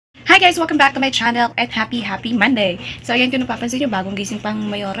Hi guys! Welcome back to my channel and happy Monday! So ayan, kung napapansin nyo, bagong gising pang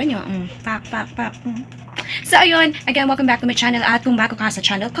mayora nyo. Pak. So ayun, again, welcome back to my channel. At kung bago ka sa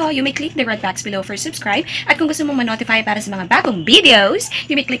channel ko, you may click the red box below for subscribe. At kung gusto mong ma-notify para sa mga bagong videos,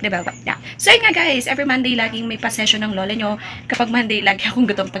 you may click the bell right now. So ayun nga guys, every Monday laging may pa-session ng lola nyo. Kapag Monday, lagi akong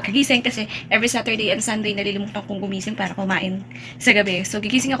gutom pagkagising kasi every Saturday and Sunday nalilimutan kong gumising para kumain sa gabi. So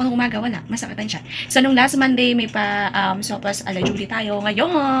gigising ako ng umaga, wala, masakitan siya. So nung last Monday, may pa sopas ala Julie tayo.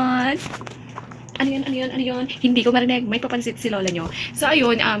 Ngayon, ano yun? Hindi ko marinig. May papansit si lola nyo. So,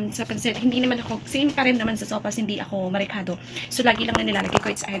 ayun, sa pansit, hindi naman ako, same pa rin naman sa sopas, hindi ako marikado. So, lagi lang na nilalagay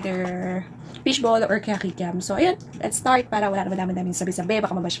ko, it's either fishball or kaya kikiam. So, ayun, let's start para wala naman daming sabi-sabi.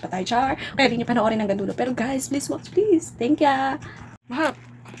 Baka mabash pa tayo, char. Kaya rin nyo panoorin hanggang dulo. Pero guys, please watch, please. Thank ya. Mahal.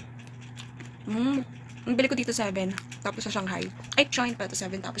 Ang bili ko dito 7. Tapos sa Shanghai. Ay, joint pa ito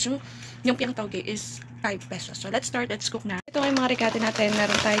 7. Tapos yung piang tauge is 5 pesos. So, let's start. Let's cook na. Ito ay mga ricate natin.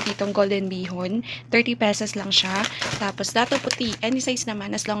 Meron tayo ditong golden bihon. 30 pesos lang siya. Tapos, dato puti. Any size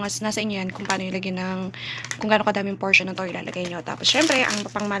naman. As long as nasa inyo yan kung paano ilagay ng, kung gaano kadaming portion ng to ilalagay nyo. Tapos, syempre, ang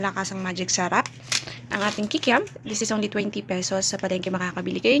pangmalakas ang magic sarap. Ang ating kikiam. This is only 20 pesos. Sa palengke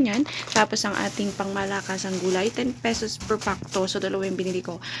makakabili kayo nyan. Tapos, ang ating pangmalakas ang gulay. 10 pesos per pack to. So, dalawa yung binili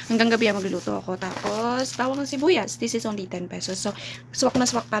ko. Hanggang gabi magluluto ako. Tapos, tawang sibuyas. This is only 10 pesos. So, swak na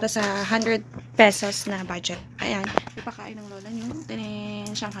swak para sa 100 pesos na budget. Ayan. Ipakain ng lola nyo. Then,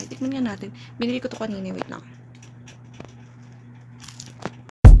 Shanghai. Tikman nga natin. Binili ko to kanina. Wait lang.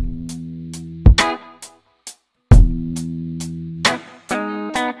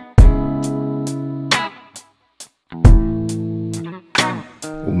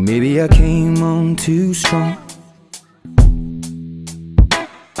 Well, maybe I came on too strong.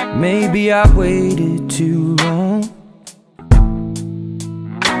 Maybe I waited too long.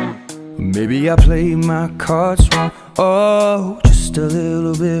 Maybe I played my cards wrong. Oh, just a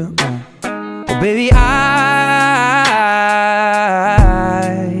little bit wrong. Oh, baby, I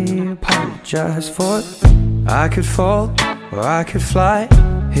apologize for it. I could fall or I could fly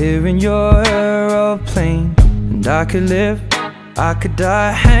here in your aeroplane. And I could live, I could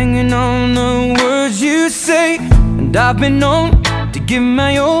die hanging on the words you say. And I've been known to give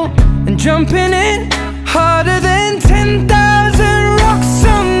my all and jumping in harder than 10,000 rocks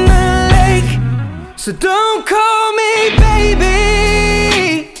on the lake. So don't call me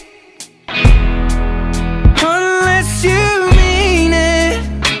baby unless you mean it.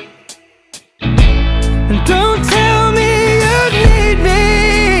 And don't tell me you need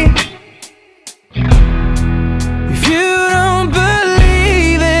me if you don't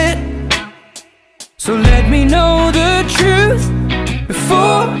believe it. So let me know the truth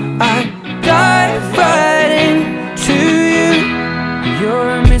before I dive right into you.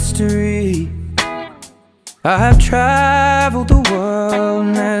 You're a mystery. I have traveled the world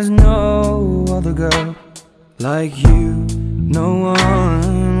and there's no other girl like you. No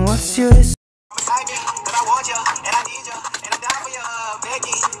one. What's your history? Beside me, 'cause I want you, and I need you, and I'm down for you,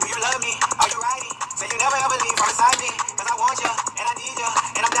 Becky. Do you love me? Are you riding? Say you never ever leave from beside me, 'cause I want you, and I need you,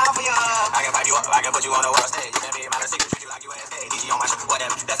 and I'm down for you. I can pipe you up, I can put you on the world stage. You can be my secret, treat you like you SK. DG on my shit,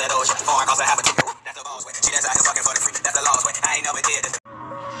 whatever, that's that old shit. Before I cross a half a